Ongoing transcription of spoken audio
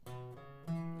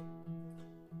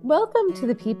Welcome to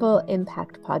the People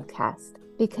Impact Podcast,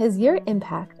 because your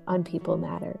impact on people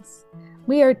matters.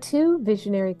 We are two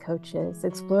visionary coaches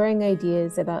exploring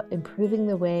ideas about improving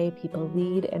the way people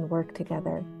lead and work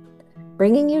together,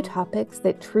 bringing you topics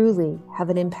that truly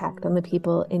have an impact on the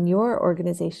people in your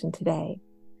organization today.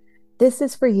 This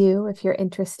is for you if you're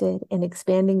interested in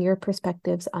expanding your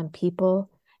perspectives on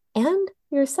people and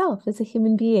yourself as a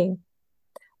human being.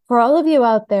 For all of you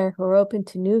out there who are open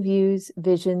to new views,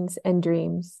 visions, and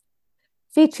dreams,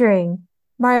 featuring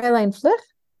Marjolein Fluch.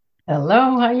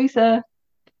 Hello, hi Lisa.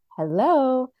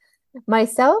 Hello.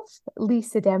 Myself,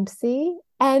 Lisa Dempsey.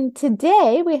 And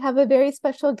today we have a very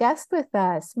special guest with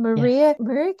us, Yes. Maria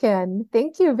Morukian.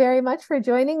 Thank you very much for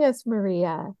joining us,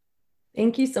 Maria.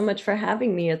 Thank you so much for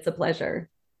having me. It's a pleasure.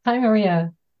 Hi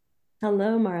Maria.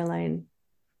 Hello, Marlene.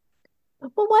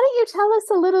 Well, why don't you tell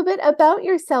us a little bit about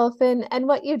yourself and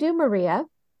what you do, Maria?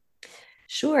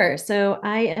 Sure. So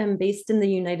I am based in the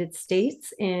United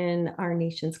States in our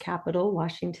nation's capital,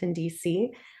 Washington,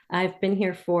 D.C. I've been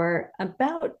here for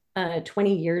about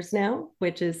 20 years now,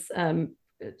 which is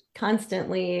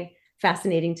constantly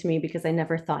fascinating to me because I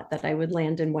never thought that I would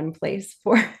land in one place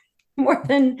for more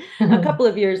than a couple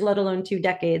of years, let alone 2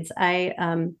 decades.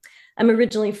 I'm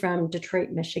originally from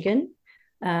Detroit, Michigan,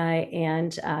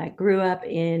 and grew up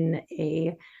in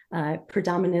a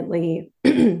predominantly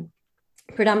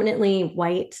predominantly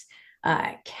white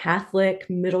Catholic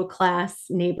middle class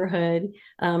neighborhood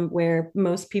where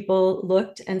most people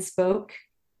looked and spoke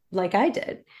like I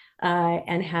did,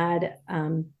 and had,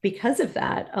 because of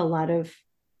that, a lot of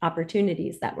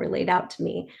opportunities that were laid out to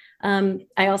me.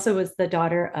 I also was the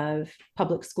daughter of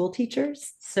public school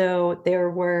teachers. So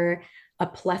there were a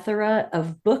plethora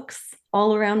of books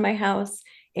all around my house,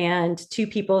 and two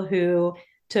people who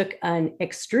took an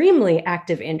extremely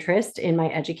active interest in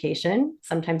my education,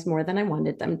 sometimes more than I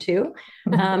wanted them to.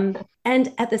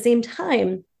 And at the same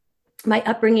time, my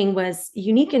upbringing was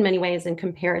unique in many ways in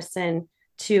comparison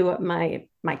to my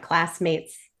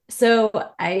classmates. So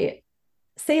I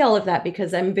say all of that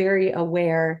because I'm very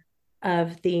aware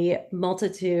of the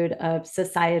multitude of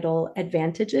societal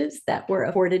advantages that were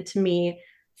afforded to me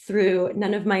through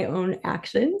none of my own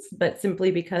actions, but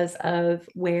simply because of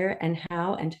where and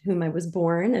how and to whom I was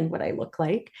born and what I look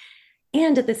like.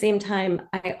 And at the same time,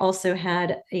 I also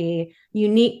had a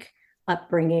unique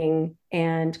upbringing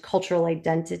and cultural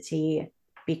identity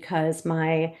because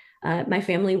my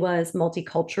family was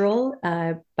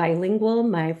multicultural, bilingual.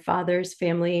 My father's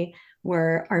family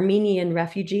were Armenian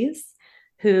refugees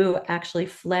who actually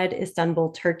fled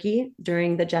Istanbul, Turkey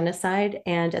during the genocide.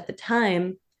 And at the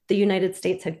time, the United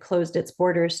States had closed its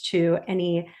borders to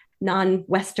any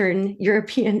non-Western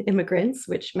European immigrants,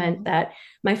 which meant that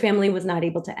my family was not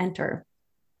able to enter.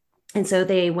 And so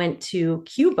they went to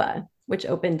Cuba, which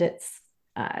opened its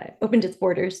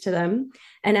borders to them,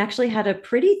 and actually had a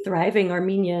pretty thriving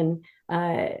Armenian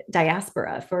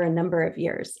diaspora for a number of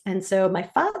years. And so my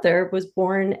father was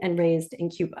born and raised in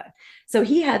Cuba. So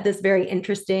he had this very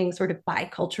interesting sort of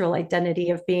bicultural identity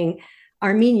of being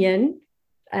Armenian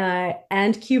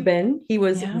and Cuban. He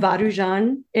was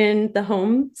Varujan in the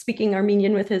home, speaking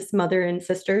Armenian with his mother and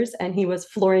sisters, and he was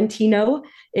Florentino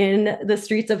in the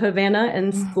streets of Havana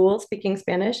and school, speaking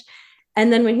Spanish.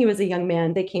 And then when he was a young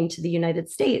man, they came to the United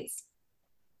States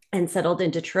and settled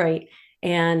in Detroit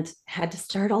and had to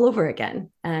start all over again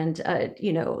and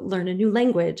learn a new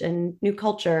language and new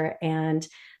culture and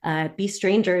be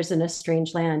strangers in a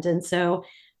strange land. And so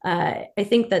I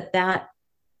think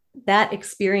that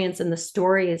experience and the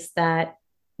stories that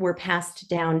were passed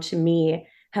down to me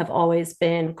have always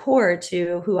been core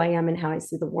to who I am and how I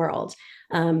see the world.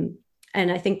 And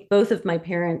I think both of my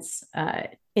parents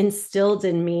instilled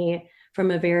in me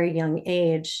from a very young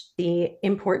age the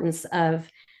importance of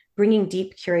bringing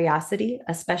deep curiosity,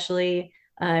 especially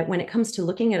when it comes to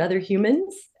looking at other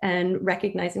humans and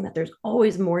recognizing that there's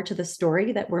always more to the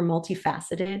story, that we're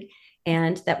multifaceted,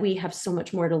 and that we have so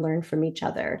much more to learn from each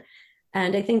other.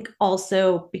 And I think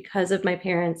also because of my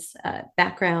parents'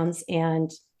 backgrounds and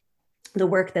the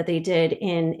work that they did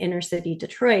in inner city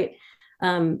Detroit,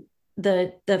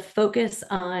 the focus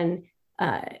on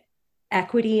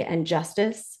equity and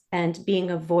justice and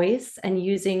being a voice and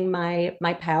using my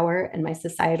power and my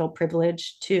societal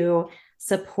privilege to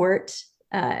support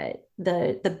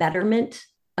the betterment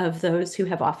of those who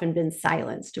have often been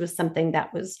silenced was something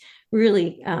that was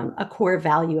really a core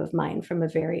value of mine from a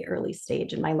very early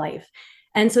stage in my life.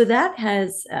 And so that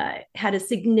has had a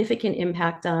significant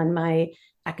impact on my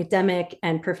academic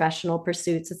and professional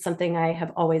pursuits. It's something I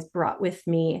have always brought with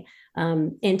me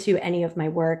into any of my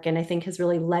work, and I think has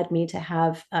really led me to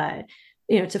have,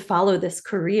 to follow this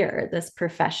career, this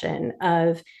profession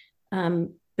of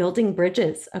building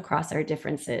bridges across our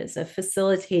differences, of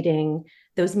facilitating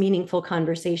those meaningful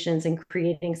conversations and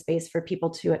creating space for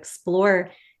people to explore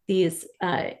these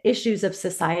issues of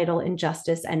societal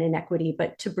injustice and inequity,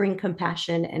 but to bring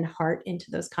compassion and heart into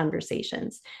those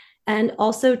conversations. And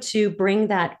also to bring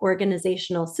that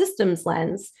organizational systems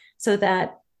lens so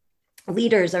that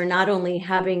leaders are not only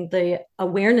having the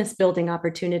awareness building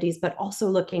opportunities, but also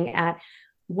looking at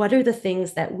what are the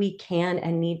things that we can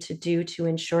and need to do to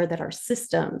ensure that our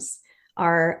systems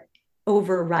are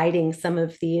overriding some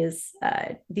of these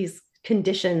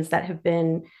conditions that have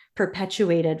been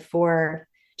perpetuated for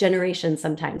generations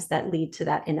sometimes that lead to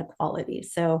that inequality.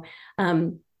 So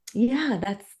yeah,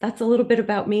 that's a little bit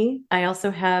about me. I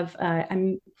also have,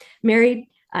 I'm married.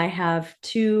 I have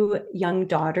 2 young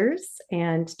daughters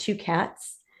and 2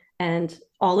 cats, and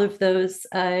all of those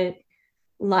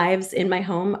lives in my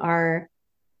home are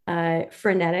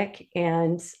frenetic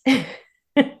and, and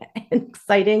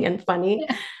exciting and funny.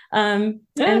 And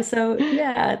so,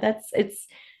 yeah,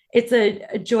 it's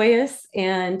a joyous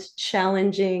and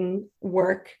challenging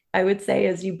work, I would say,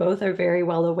 as you both are very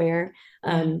well aware,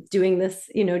 doing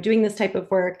this type of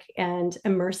work and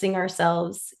immersing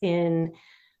ourselves in,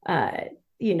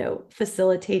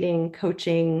 facilitating,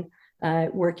 coaching,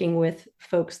 working with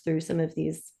folks through some of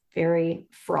these very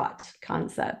fraught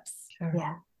concepts. Sure.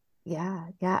 Yeah,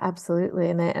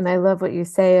 absolutely. And I love what you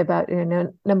say about,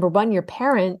 number one, your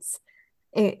parents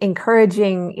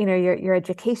encouraging, your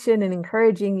education and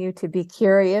encouraging you to be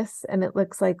curious. And it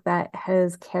looks like that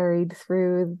has carried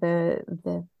through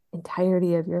the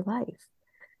entirety of your life.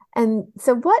 And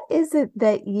so what is it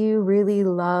that you really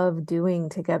love doing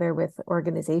together with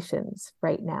organizations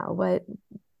right now?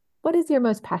 What is your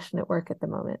most passionate work at the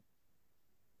moment?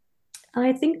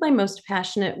 I think my most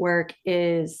passionate work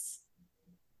is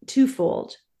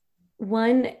twofold.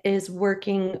 One is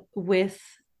working with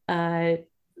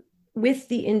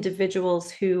the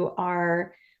individuals who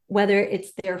are, whether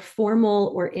it's their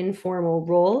formal or informal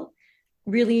role,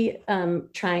 really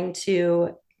trying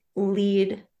to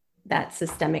lead that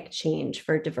systemic change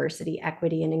for diversity,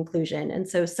 equity, and inclusion. And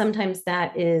so sometimes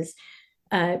that is,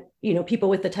 people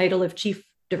with the title of Chief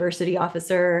Diversity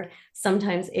Officer.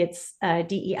 Sometimes it's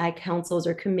DEI councils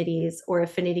or committees or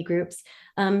affinity groups.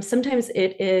 Sometimes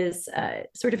it is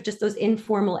sort of just those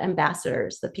informal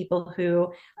ambassadors, the people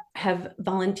who have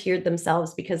volunteered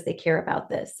themselves because they care about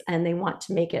this and they want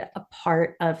to make it a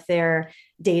part of their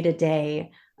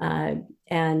day-to-day,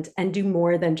 and do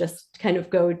more than just kind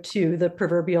of go to the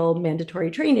proverbial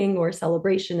mandatory training or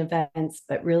celebration events,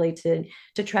 but really to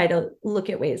try to look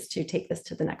at ways to take this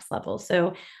to the next level.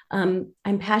 So I'm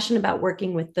passionate about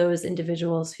working with those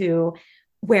individuals who,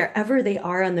 wherever they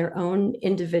are on their own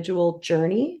individual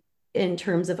journey in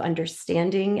terms of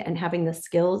understanding and having the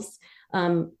skills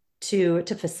to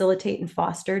facilitate and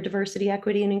foster diversity,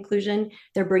 equity, and inclusion,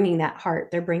 they're bringing that heart,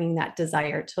 they're bringing that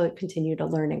desire to continue to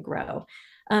learn and grow.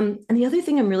 And the other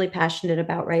thing I'm really passionate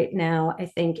about right now, I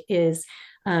think, is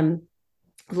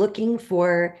looking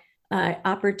for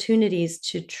opportunities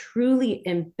to truly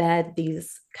embed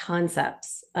these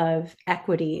concepts of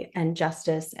equity and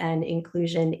justice and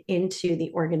inclusion into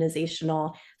the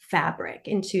organizational fabric,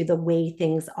 into the way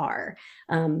things are,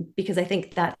 because I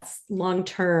think that's long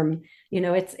term.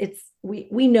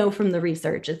 We know from the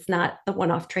research, it's not the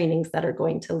one-off trainings that are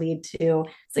going to lead to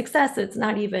success. It's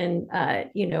not even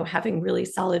having really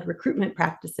solid recruitment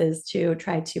practices to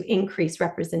try to increase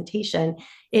representation.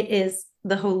 It is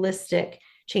the holistic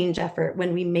change effort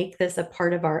when we make this a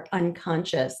part of our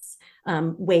unconscious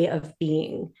way of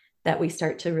being, that we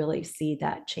start to really see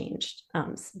that change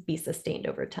be sustained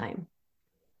over time.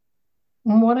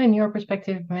 What, in your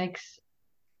perspective, makes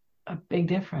a big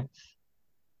difference?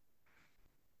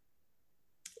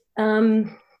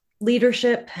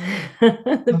 Leadership,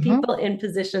 the people in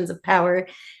positions of power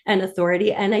and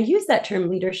authority. And I use that term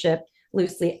leadership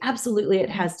loosely. Absolutely, it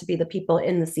has to be the people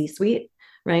in the C-suite,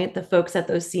 right? The folks at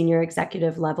those senior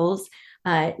executive levels,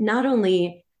 not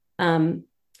only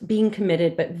being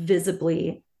committed, but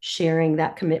visibly sharing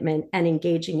that commitment and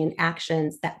engaging in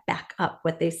actions that back up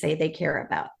what they say they care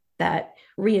about, that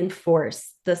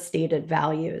reinforce the stated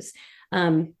values.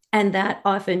 And that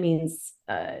often means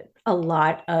a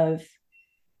lot of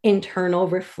internal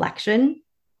reflection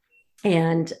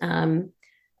and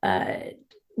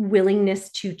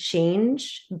willingness to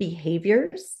change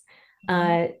behaviors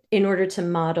in order to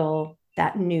model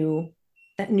that new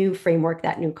framework,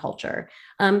 that new culture.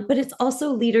 But it's also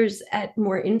leaders at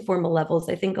more informal levels.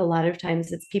 I think a lot of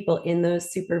times it's people in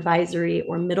those supervisory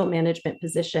or middle management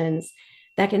positions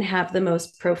that can have the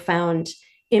most profound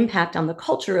impact on the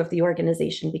culture of the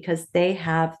organization because they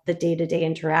have the day-to-day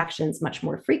interactions much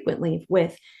more frequently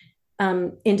with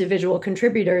individual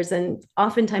contributors. And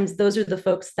oftentimes those are the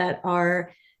folks that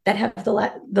have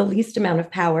the least amount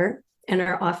of power and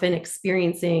are often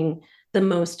experiencing the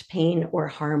most pain or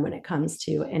harm when it comes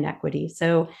to inequity.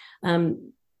 So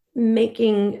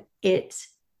making it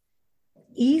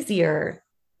easier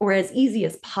or as easy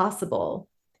as possible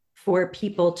for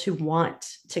people to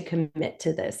want to commit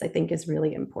to this, I think is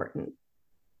really important.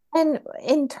 And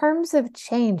in terms of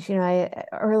change,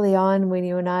 early on when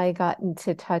you and I got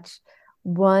into touch,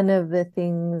 one of the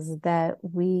things that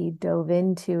we dove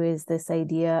into is this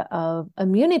idea of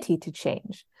immunity to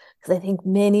change. Because I think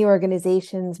many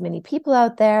organizations, many people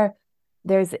out there,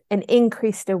 there's an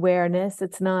increased awareness.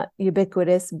 It's not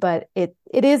ubiquitous, but it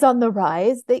is on the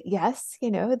rise that yes,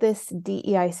 this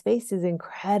DEI space is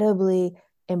incredibly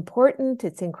important.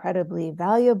 It's incredibly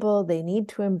valuable. They need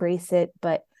to embrace it,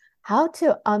 but how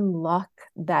to unlock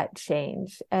that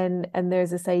change. And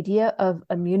there's this idea of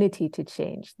immunity to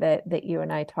change that you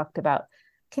and I talked about.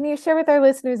 Can you share with our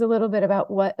listeners a little bit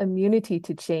about what immunity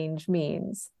to change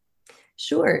means?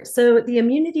 Sure. So the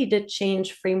immunity to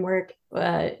change framework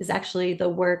is actually the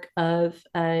work of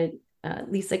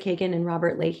Lisa Kagan and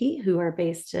Robert Leahy, who are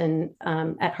based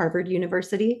at Harvard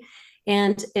University.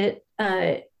 And it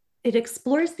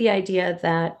explores the idea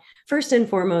that first and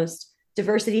foremost,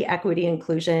 diversity, equity,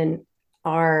 inclusion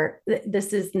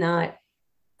this is not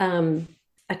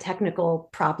a technical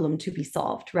problem to be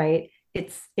solved, right?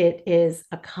 It is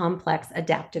a complex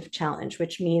adaptive challenge,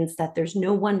 which means that there's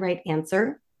no one right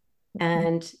answer.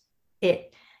 And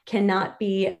it cannot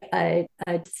be a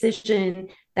decision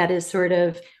that is sort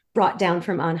of brought down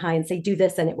from on high and say, do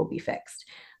this and it will be fixed.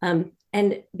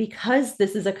 And because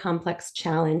this is a complex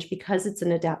challenge, because it's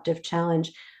an adaptive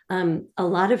challenge, a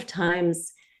lot of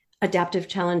times adaptive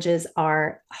challenges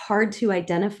are hard to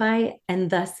identify and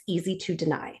thus easy to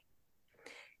deny.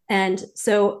 And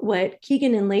so what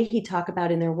Keegan and Leahy talk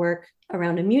about in their work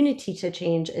around immunity to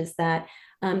change is that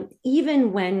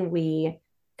even when we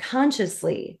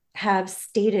consciously have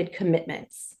stated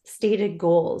commitments, stated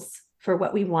goals for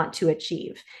what we want to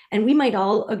achieve, and we might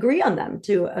all agree on them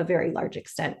to a very large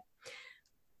extent,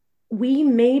 we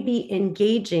may be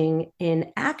engaging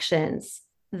in actions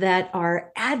that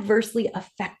are adversely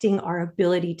affecting our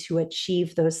ability to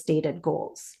achieve those stated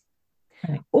goals.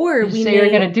 Right. Or you say you're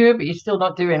going to do it, but you're still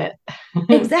not doing it.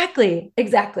 Exactly.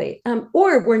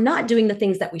 Or we're not doing the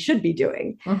things that we should be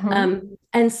doing.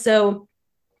 And so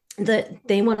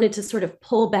they wanted to sort of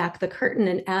pull back the curtain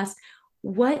and ask,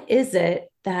 what is it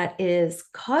that is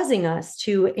causing us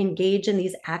to engage in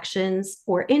these actions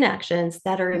or inactions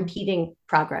that are impeding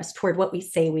progress toward what we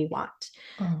say we want?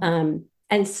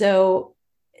 And so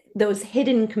those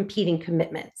hidden competing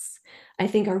commitments, I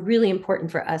think, are really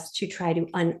important for us to try to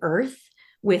unearth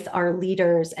with our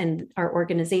leaders and our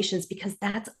organizations, because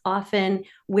that's often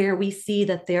where we see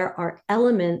that there are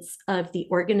elements of the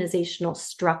organizational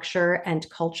structure and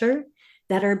culture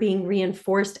that are being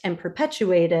reinforced and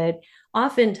perpetuated,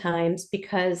 oftentimes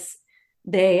because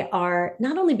they are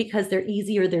not only because they're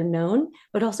easy or they're known,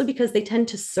 but also because they tend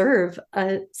to serve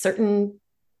a certain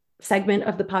segment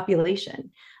of the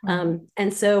population.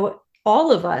 And so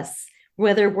all of us,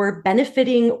 whether we're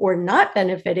benefiting or not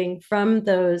benefiting from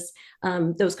those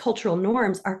cultural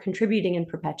norms, are contributing and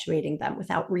perpetuating them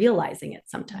without realizing it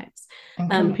sometimes. And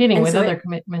competing with other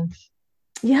commitments.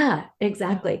 Yeah,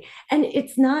 exactly. Yeah. And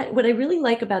it's not, what I really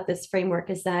like about this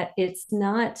framework is that it's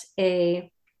not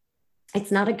a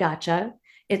gotcha.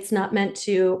 It's not meant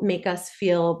to make us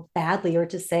feel badly or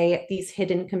to say these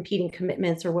hidden competing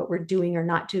commitments or what we're doing or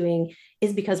not doing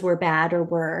is because we're bad or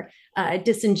we're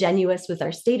disingenuous with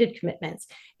our stated commitments.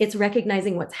 It's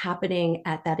recognizing what's happening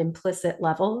at that implicit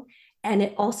level. And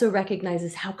it also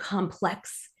recognizes how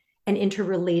complex and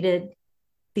interrelated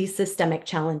these systemic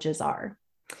challenges are.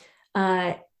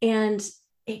 And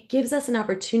it gives us an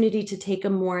opportunity to take a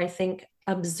more, I think,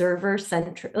 observer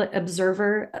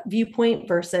viewpoint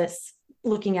versus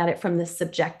looking at it from the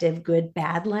subjective good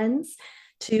bad lens,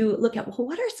 to look at, well,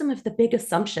 what are some of the big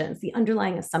assumptions, the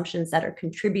underlying assumptions that are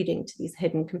contributing to these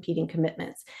hidden competing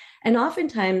commitments? And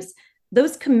oftentimes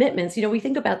those commitments, we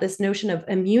think about this notion of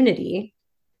immunity.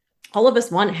 All of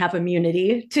us want to have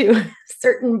immunity to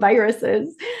certain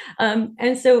viruses.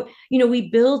 And so, we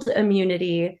build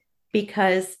immunity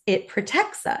because it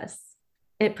protects us.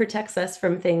 It protects us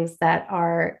from things that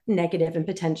are negative and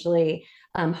potentially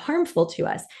harmful to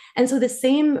us. And so the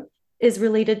same is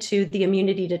related to the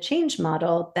immunity to change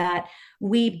model, that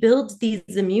we build these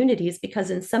immunities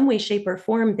because in some way, shape, or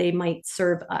form, they might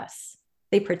serve us.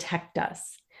 They protect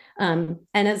us. And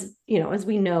as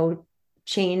we know,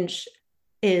 change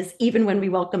is, even when we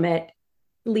welcome it,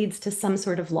 leads to some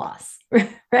sort of loss,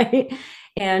 right?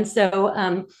 And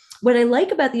so what I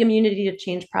like about the immunity to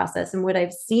change process, and what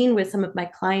I've seen with some of my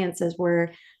clients as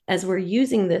we're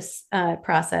using this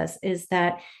process, is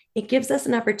that it gives us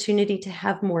an opportunity to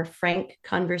have more frank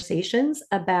conversations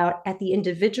about, at the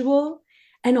individual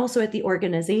and also at the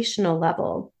organizational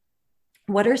level,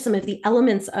 what are some of the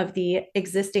elements of the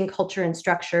existing culture and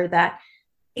structure that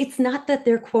it's not that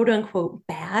they're quote unquote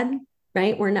bad,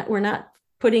 right? We're not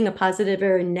putting a positive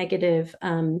or a negative,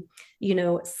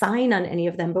 sign on any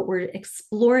of them, but we're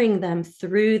exploring them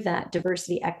through that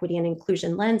diversity, equity, and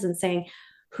inclusion lens and saying,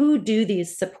 who do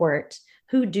these support?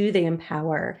 Who do they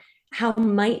empower? How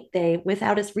might they,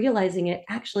 without us realizing it,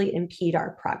 actually impede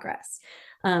our progress?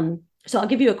 So I'll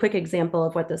give you a quick example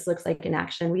of what this looks like in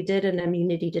action. We did an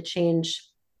immunity to change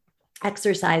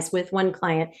exercise with one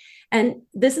client. And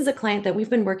this is a client that we've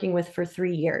been working with for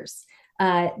 3 years.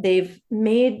 They've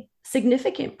made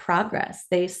significant progress.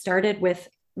 They started with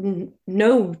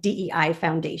no DEI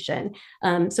foundation.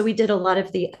 So we did a lot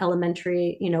of the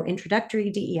elementary, introductory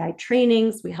DEI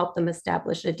trainings. We helped them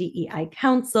establish a DEI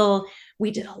council. We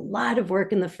did a lot of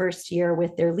work in the first year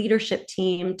with their leadership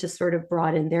team to sort of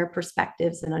broaden their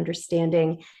perspectives and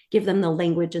understanding, give them the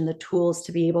language and the tools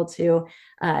to be able to,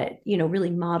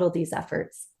 really model these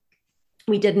efforts.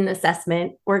 We did an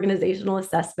assessment, organizational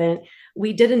assessment.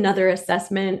 We did another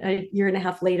assessment a year and a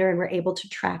half later, and were able to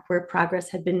track where progress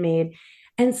had been made.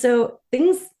 And so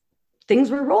things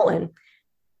were rolling.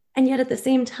 And yet at the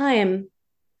same time,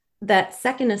 that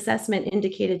second assessment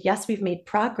indicated, yes, we've made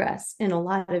progress in a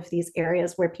lot of these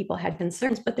areas where people had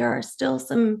concerns, but there's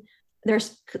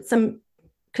some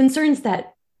concerns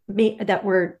that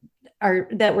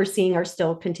we're seeing are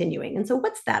still continuing. And so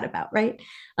what's that about, right?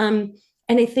 And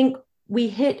I think we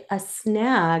hit a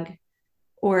snag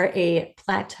or a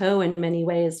plateau in many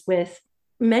ways with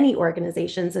many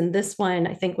organizations. And this one,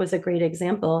 I think, was a great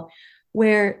example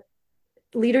where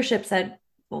leadership said,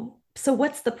 well, so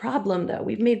what's the problem though?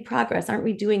 We've made progress. Aren't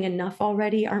we doing enough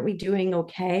already? Aren't we doing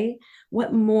okay?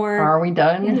 What more are we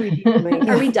done? Can we be doing?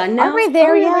 Are we done now? Are we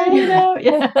there yet?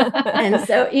 Yeah. And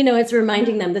so, it's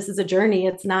reminding them this is a journey.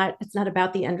 It's not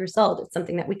about the end result. It's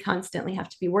something that we constantly have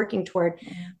to be working toward.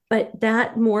 But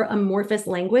that more amorphous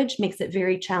language makes it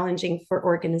very challenging for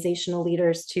organizational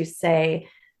leaders to say,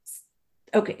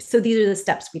 okay, so these are the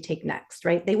steps we take next,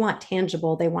 right? They want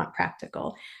tangible, they want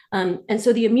practical. And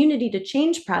so the immunity to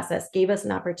change process gave us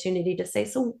an opportunity to say,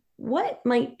 so what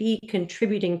might be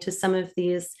contributing to some of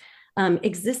these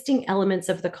existing elements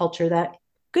of the culture that,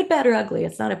 good, bad, or ugly,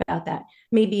 it's not about that,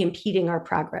 may be impeding our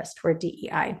progress toward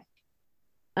DEI.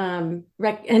 And,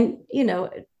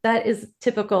 that is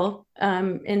typical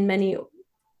in many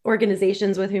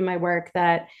organizations with whom I work,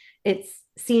 that it's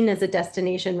seen as a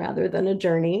destination rather than a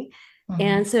journey.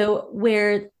 And so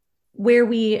where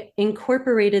we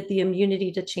incorporated the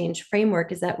immunity to change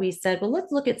framework is that we said, well,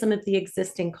 let's look at some of the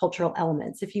existing cultural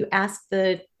elements. If you ask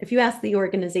the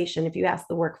organization, if you ask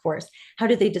the workforce, how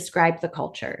do they describe the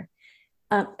culture?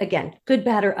 Again, good,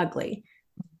 bad, or ugly.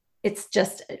 It's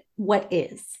just what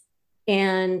is.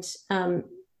 And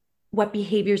what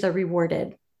behaviors are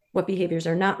rewarded, what behaviors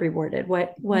are not rewarded,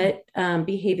 what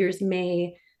behaviors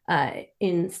may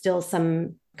instill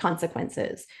some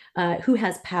consequences, who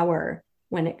has power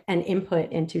and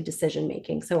input into decision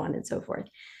making, so on and so forth.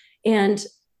 And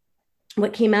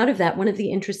what came out of that, one of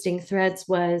the interesting threads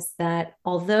was that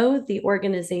although the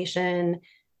organization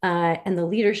and the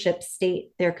leadership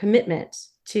state their commitment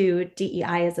to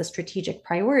DEI as a strategic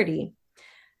priority,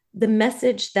 the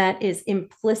message that is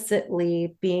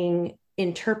implicitly being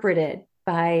interpreted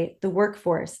by the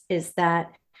workforce is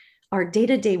that our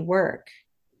day-to-day work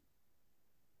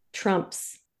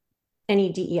trumps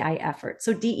any DEI effort.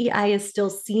 So DEI is still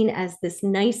seen as this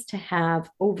nice to have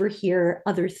over here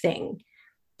other thing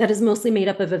that is mostly made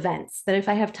up of events, that if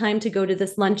I have time to go to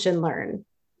this lunch and learn,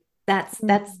 that's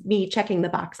me checking the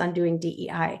box on doing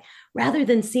DEI, rather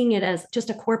than seeing it as just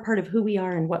a core part of who we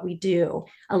are and what we do,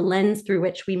 a lens through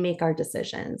which we make our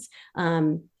decisions,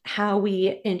 how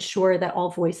we ensure that all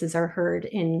voices are heard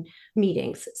in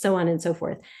meetings, so on and so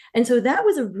forth. And so that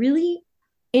was a really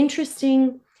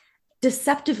interesting,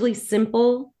 deceptively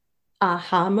simple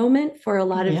aha moment for a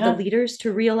lot of the leaders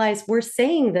to realize we're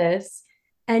saying this,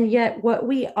 and yet what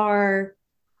we are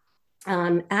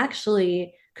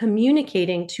actually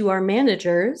communicating to our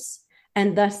managers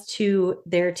and thus to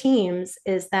their teams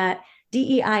is that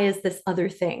DEI is this other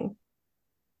thing.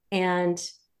 And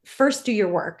first do your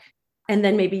work, and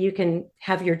then maybe you can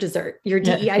have your dessert, your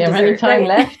DEI if you have dessert. any time right?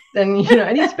 left, then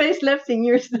any space left in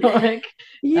your stomach, have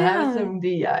Yeah. some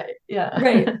DEI. Yeah.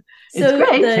 Right. It's So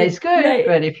great, tastes good, right.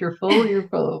 but if you're full, you're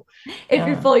full. If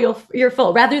you're full, you're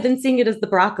full. Rather than seeing it as the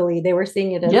broccoli, they were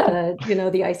seeing it as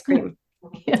the ice cream.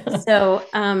 So,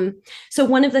 so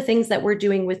one of the things that we're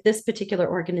doing with this particular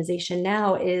organization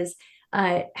now is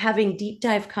having deep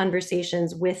dive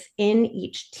conversations within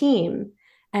each team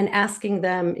and asking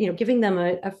them, giving them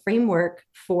a framework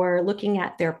for looking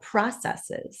at their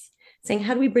processes, saying,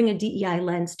 how do we bring a DEI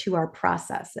lens to our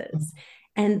processes?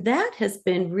 And that has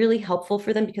been really helpful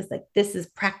for them because this is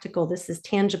practical, this is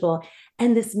tangible,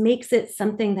 and this makes it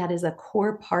something that is a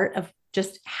core part of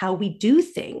just how we do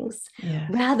things,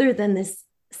 rather than this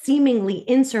seemingly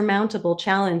insurmountable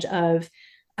challenge of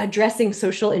addressing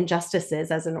social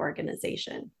injustices as an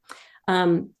organization.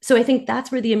 So I think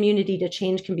that's where the immunity to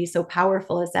change can be so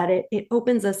powerful, is that it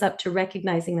opens us up to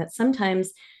recognizing that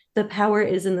sometimes the power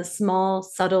is in the small,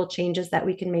 subtle changes that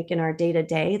we can make in our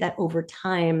day-to-day that over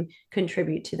time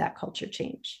contribute to that culture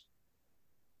change.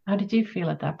 How did you feel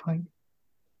at that point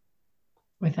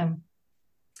with them?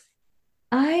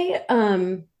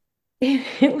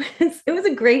 It was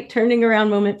a great turning around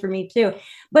moment for me too.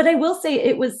 But I will say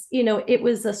it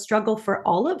was a struggle for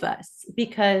all of us,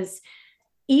 because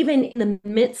even in the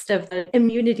midst of the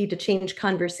immunity to change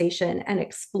conversation and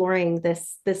exploring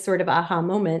this sort of aha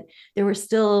moment, there were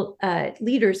still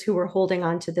leaders who were holding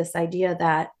on to this idea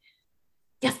that,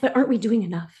 yes, but aren't we doing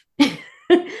enough?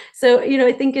 So,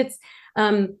 I think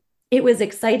it was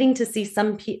exciting to see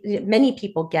many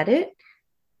people get it.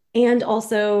 And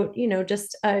also,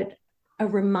 just a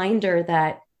reminder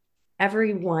that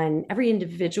every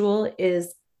individual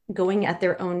is going at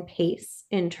their own pace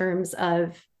in terms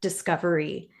of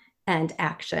discovery and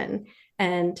action.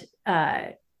 And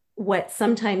what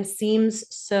sometimes seems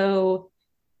so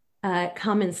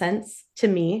common sense to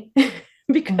me,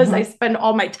 because I spend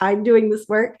all my time doing this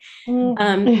work,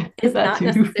 is not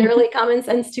necessarily common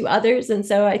sense to others. And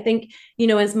so I think,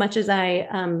 as much as I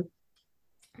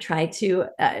try to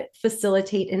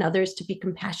facilitate in others to be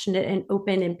compassionate and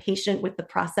open and patient with the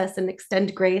process and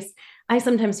extend grace, I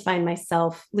sometimes find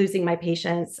myself losing my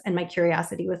patience and my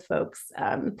curiosity with folks.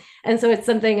 And so it's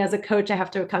something as a coach, I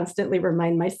have to constantly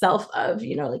remind myself of,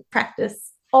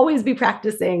 practice, always be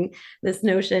practicing this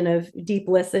notion of deep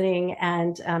listening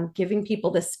and giving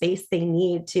people the space they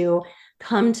need to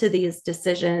come to these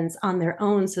decisions on their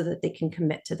own so that they can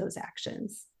commit to those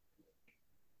actions.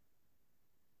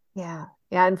 Yeah.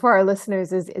 Yeah. And for our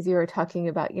listeners, as you were talking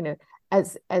about,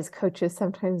 as coaches,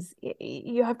 sometimes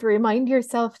you have to remind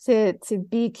yourself to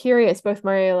be curious. Both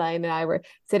Mariela and I were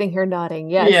sitting here nodding.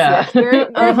 Yes, we're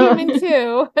human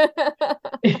too.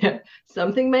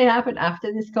 Something may happen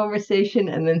after this conversation,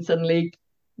 and then suddenly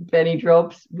Benny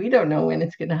drops. We don't know when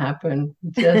it's going to happen.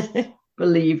 Just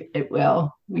believe it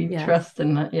will. We trust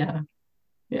in that.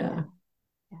 Yeah.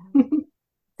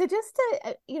 So just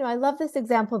to, I love this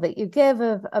example that you give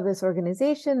of this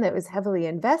organization that was heavily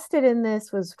invested in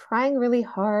this, was trying really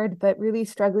hard, but really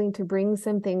struggling to bring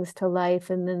some things to life.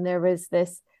 And then there was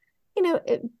this,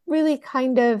 it really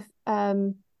kind of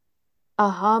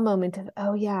aha moment of,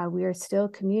 oh yeah, we are still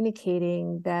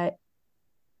communicating that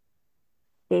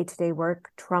day-to-day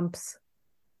work trumps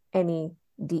any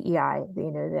DEI,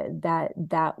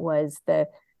 that was the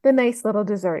nice little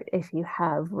dessert if you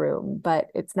have room,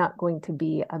 but it's not going to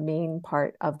be a main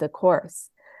part of the course.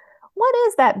 What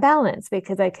is that balance?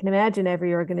 Because I can imagine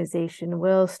every organization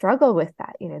will struggle with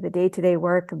that. The day-to-day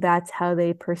work, that's how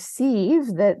they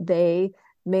perceive that they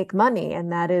make money,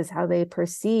 and that is how they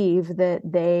perceive that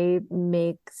they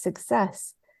make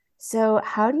success. So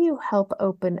how do you help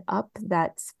open up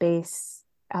that space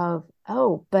of,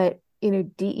 but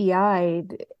DEI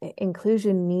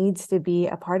inclusion needs to be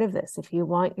a part of this. If you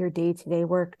want your day-to-day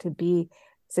work to be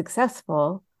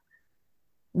successful,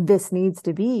 this needs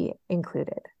to be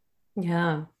included.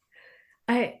 Yeah.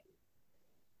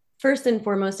 First and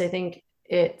foremost, I think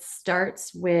it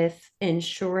starts with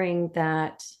ensuring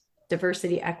that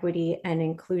diversity, equity, and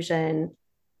inclusion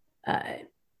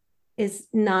is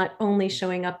not only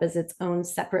showing up as its own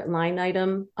separate line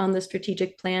item on the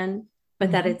strategic plan,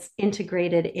 but that it's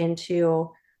integrated into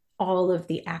all of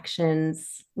the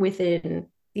actions within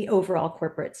the overall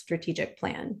corporate strategic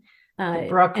plan. The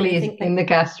broccoli is in the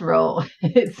casserole.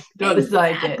 It's not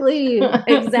exactly, a side.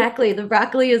 Exactly. The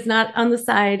broccoli is not on the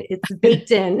side. It's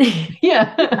baked in.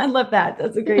 Yeah. I love that.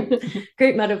 That's a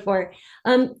great metaphor.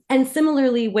 And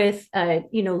similarly with,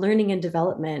 learning and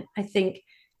development, I think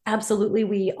absolutely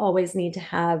we always need to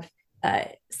have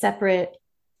separate,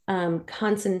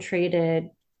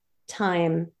 concentrated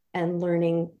time and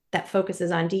learning that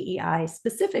focuses on DEI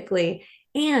specifically.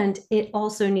 And it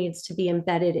also needs to be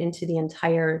embedded into the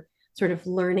entire sort of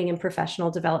learning and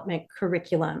professional development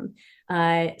curriculum,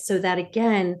 so that,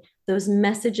 again, those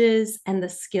messages and the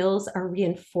skills are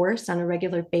reinforced on a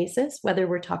regular basis, whether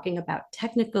we're talking about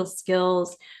technical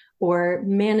skills or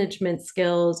management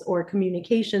skills or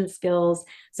communication skills,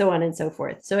 so on and so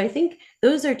forth. So I think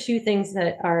those are two things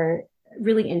that are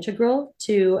really integral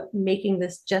to making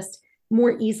this just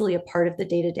more easily a part of the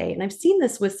day-to-day. And I've seen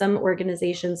this with some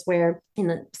organizations where, in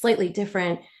a slightly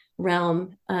different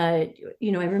realm, I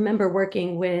remember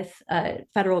working with a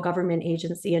federal government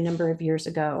agency a number of years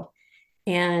ago,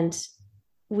 and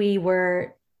we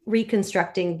were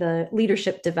reconstructing the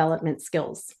leadership development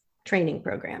skills training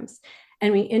programs.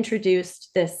 And we introduced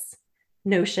this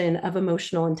notion of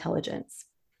emotional intelligence,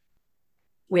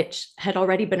 which had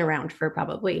already been around for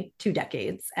probably 2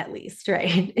 decades at least,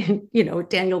 right?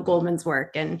 Daniel Goleman's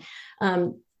work. And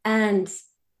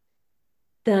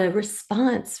the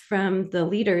response from the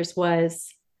leaders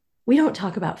was, we don't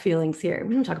talk about feelings here.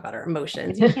 We don't talk about our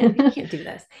emotions. You can't do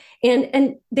this.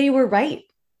 And they were right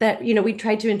that, we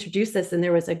tried to introduce this and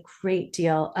there was a great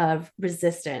deal of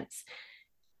resistance,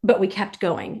 but we kept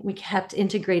going. We kept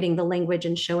integrating the language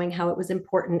and showing how it was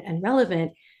important and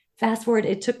relevant. Fast forward,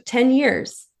 it took 10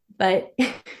 years, but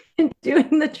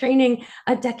doing the training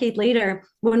a decade later,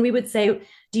 when we would say,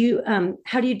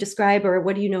 how do you describe, or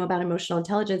what do you know about emotional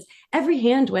intelligence? Every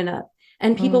hand went up.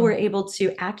 And people were able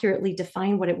to accurately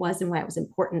define what it was and why it was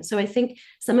important. So I think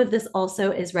some of this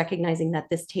also is recognizing that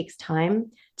this takes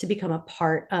time to become a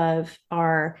part of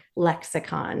our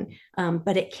lexicon,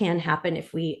 but it can happen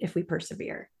if we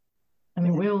persevere. And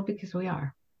it will, because we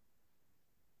are.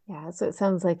 Yeah, so it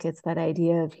sounds like it's that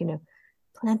idea of,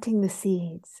 planting the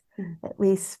seeds, at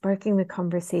least sparking the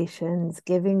conversations,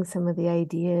 giving some of the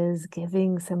ideas,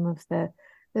 giving some of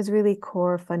those really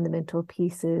core fundamental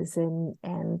pieces, and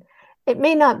it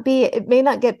may not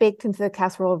get baked into the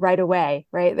casserole right away,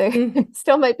 right? There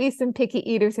still might be some picky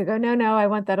eaters who go, no, I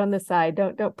want that on the side.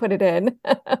 Don't put it in.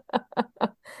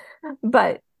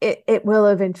 But it will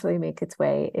eventually make its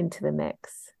way into the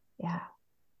mix. Yeah.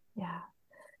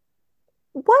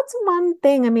 What's one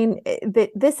thing,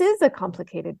 this is a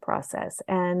complicated process,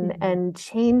 and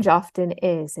change often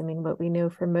is. What we know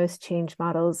for most change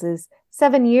models is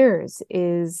 7 years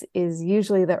is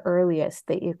usually the earliest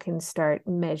that you can start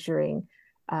measuring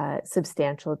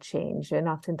substantial change. And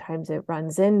oftentimes it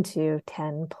runs into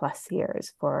 10 plus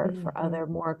years for other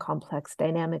more complex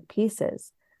dynamic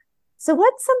pieces. So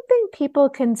what's something people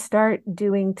can start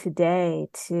doing today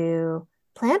to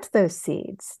plant those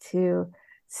seeds, to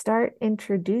start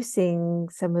introducing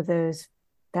some of those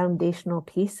foundational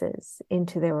pieces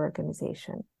into their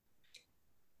organization?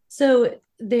 So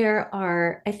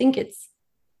I think it's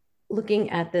looking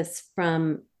at this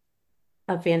from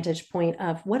a vantage point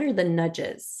of what are the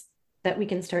nudges that we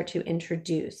can start to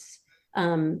introduce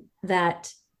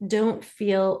that don't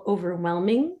feel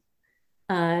overwhelming,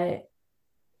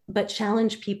 but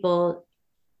challenge people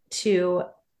to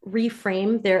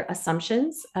reframe their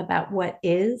assumptions about what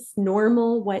is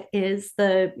normal, what is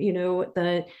the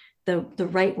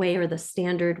right way or the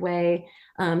standard way.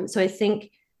 So I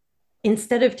think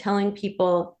instead of telling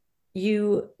people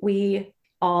we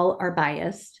all are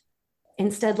biased,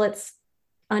 instead let's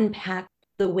unpack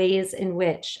the ways in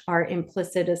which our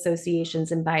implicit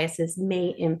associations and biases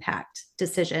may impact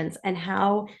decisions, and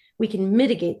how we can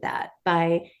mitigate that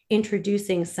by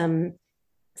introducing some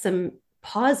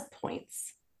pause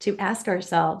points to ask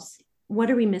ourselves, what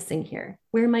are we missing here?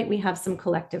 Where might we have some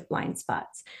collective blind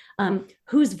spots?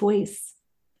 Whose voice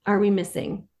are we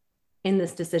missing in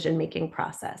this decision-making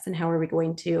process? And how are we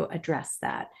going to address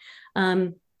that?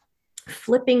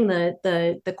 Flipping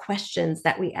the questions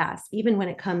that we ask, even when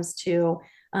it comes to,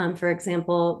 for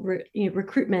example,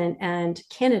 recruitment and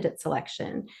candidate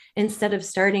selection, instead of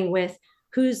starting with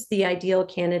who's the ideal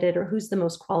candidate or who's the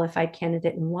most qualified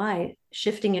candidate and why,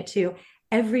 shifting it to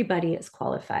everybody is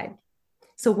qualified.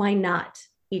 So why not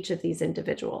each of these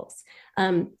individuals?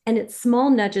 And it's small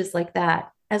nudges like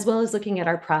that, as well as looking at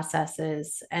our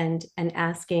processes and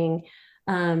asking,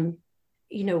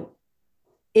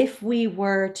 if we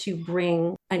were to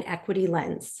bring an equity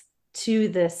lens to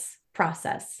this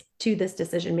process, to this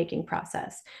decision-making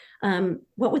process,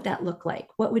 what would that look like?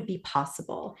 What would be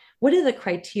possible? What are the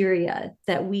criteria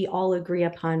that we all agree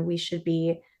upon we should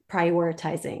be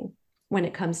prioritizing when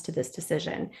it comes to this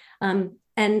decision?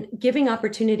 And giving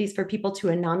opportunities for people to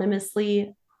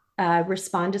anonymously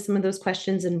respond to some of those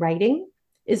questions in writing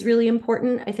is really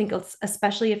important. I think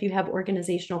especially if you have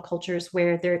organizational cultures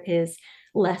where there is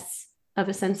less of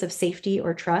a sense of safety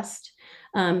or trust.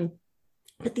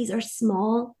 But these are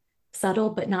small subtle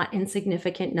but not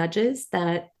insignificant nudges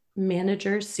that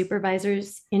managers,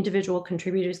 supervisors, individual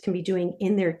contributors can be doing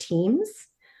in their teams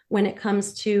when it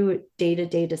comes to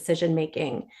day-to-day decision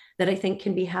making that I think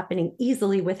can be happening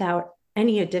easily without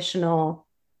any additional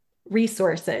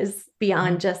resources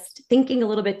beyond just thinking a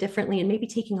little bit differently and maybe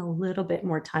taking a little bit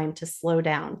more time to slow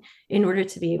down in order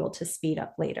to be able to speed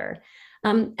up later.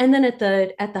 And then at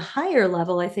the higher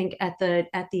level, I think at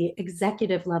the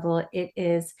executive level, it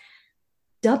is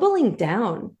doubling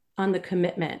down on the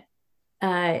commitment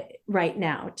right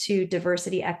now to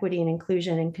diversity, equity, and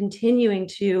inclusion, and continuing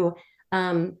to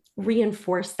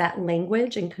reinforce that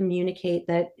language and communicate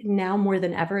that now more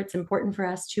than ever, it's important for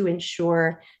us to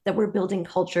ensure that we're building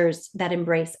cultures that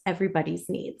embrace everybody's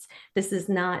needs. This is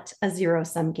not a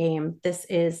zero-sum game. This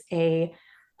is a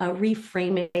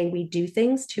reframing we do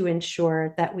things to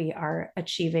ensure that we are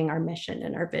achieving our mission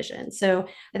and our vision. So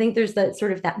I think there's that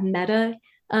sort of that meta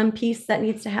piece that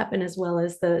needs to happen, as well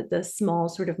as the small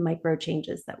sort of micro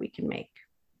changes that we can make.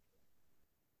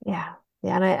 Yeah.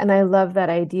 Yeah. And I love that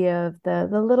idea of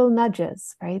the little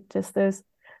nudges, right? Just those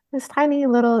tiny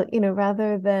little,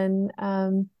 rather than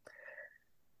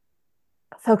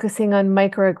focusing on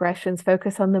microaggressions,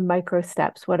 focus on the micro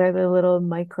steps. What are the little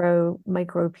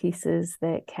micro pieces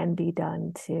that can be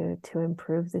done to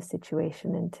improve the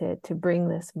situation and to bring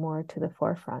this more to the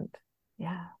forefront?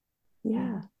 Yeah.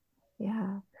 Yeah.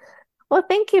 Yeah. Well,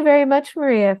 thank you very much,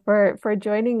 Maria, for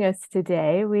joining us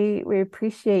today. We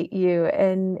appreciate you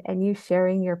and you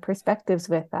sharing your perspectives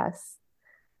with us.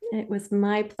 It was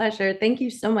my pleasure. Thank you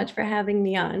so much for having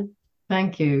me on.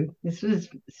 Thank you. This was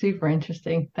super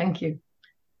interesting. Thank you.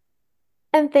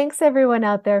 And thanks everyone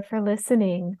out there for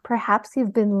listening. Perhaps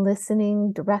you've been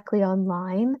listening directly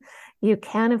online. You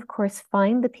can, of course,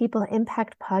 find the People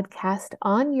Impact podcast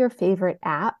on your favorite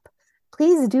app.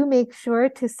 Please do make sure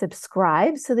to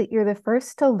subscribe so that you're the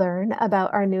first to learn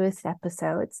about our newest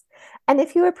episodes. And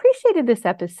if you appreciated this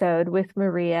episode with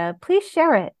Maria, please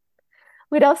share it.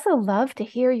 We'd also love to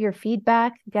hear your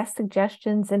feedback, guest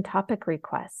suggestions, and topic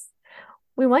requests.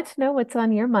 We want to know what's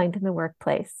on your mind in the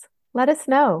workplace. Let us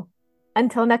know.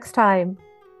 Until next time,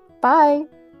 bye.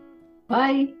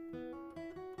 Bye.